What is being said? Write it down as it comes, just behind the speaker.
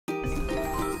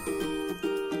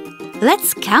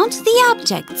Let's count the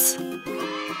objects.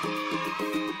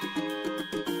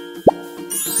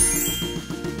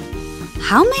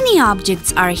 How many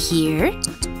objects are here?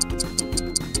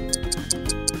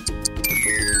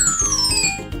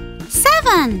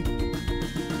 7.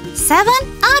 7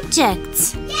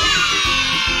 objects.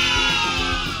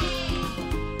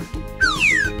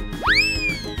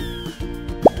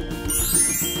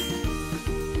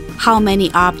 How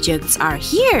many objects are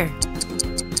here?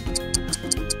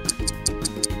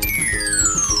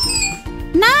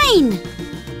 9.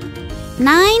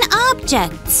 9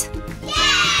 objects.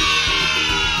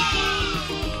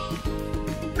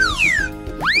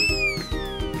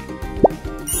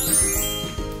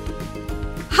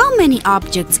 How many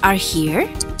objects are here?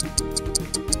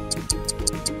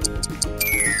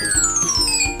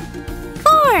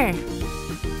 4.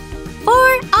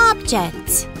 4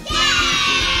 objects.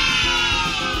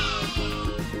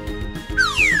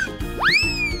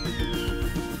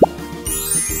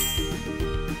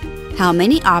 How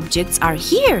many objects are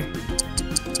here?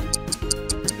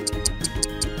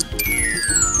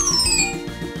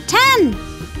 10.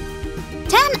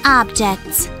 10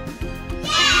 objects.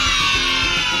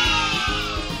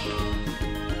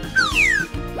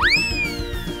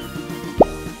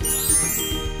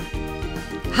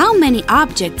 How many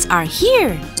objects are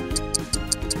here?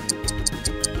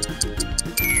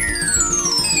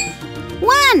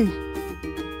 1.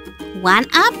 1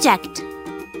 object.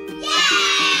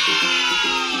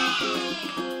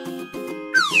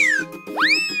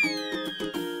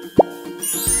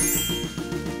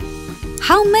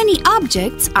 How many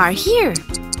objects are here?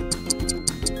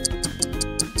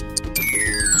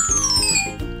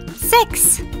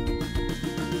 6.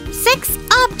 6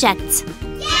 objects.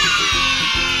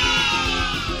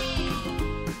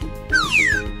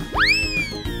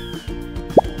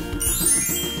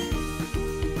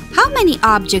 How many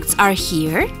objects are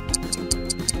here?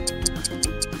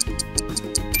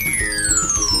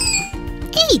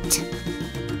 8.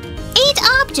 8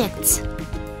 objects.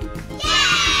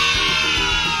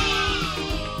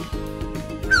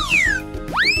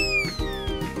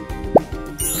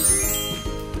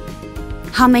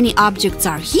 How many objects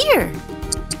are here?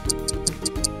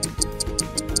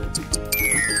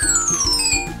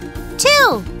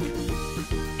 2.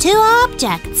 2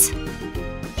 objects.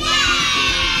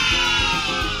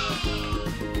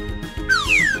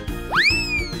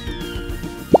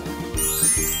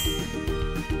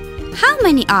 How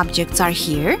many objects are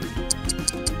here?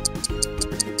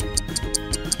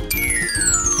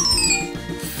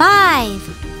 5.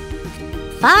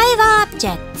 5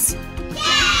 objects.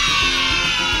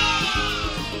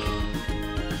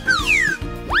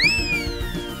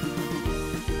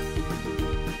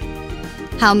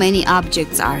 How many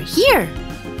objects are here?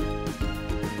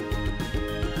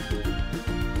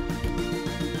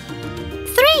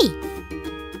 3.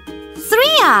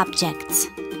 3 objects.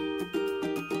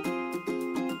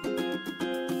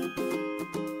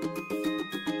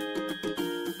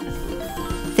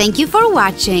 Thank you for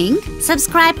watching.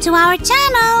 Subscribe to our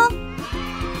channel.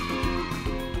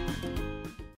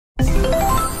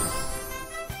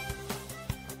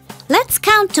 Let's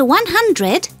count to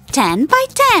 100 10 by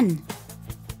 10.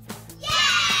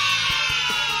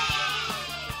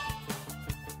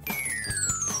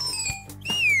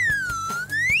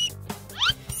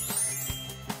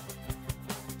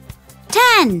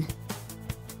 10.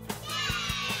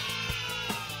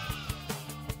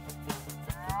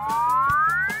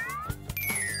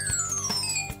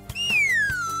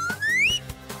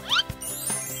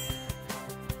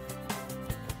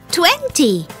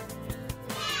 20.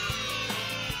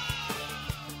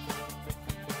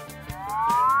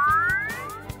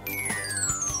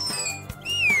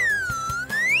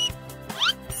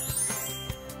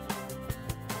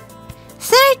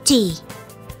 30.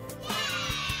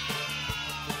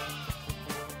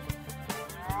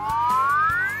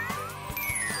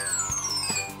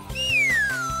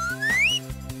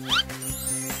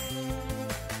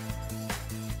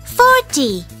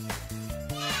 40.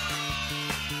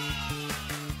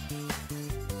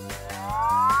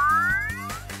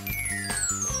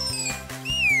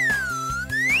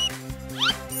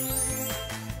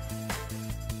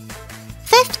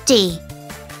 50.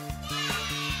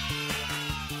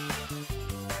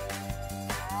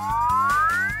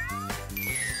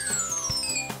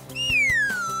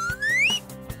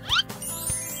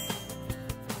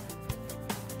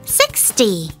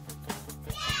 60.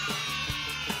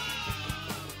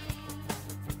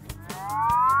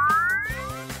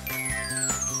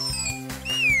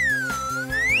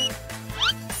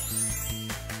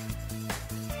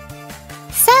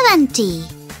 70.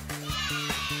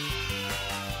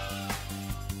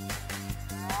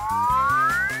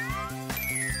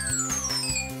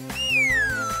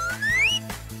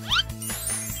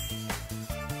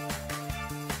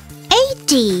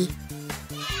 80.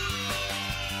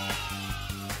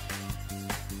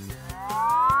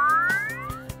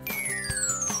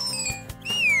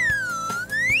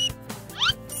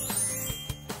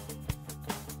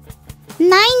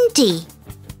 90.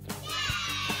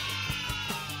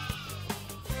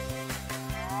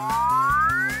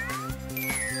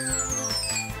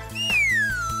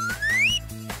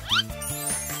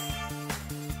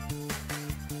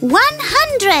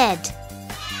 100.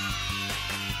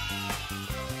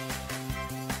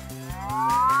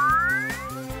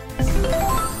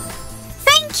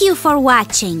 Thank you for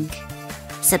watching.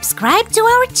 Subscribe to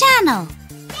our channel.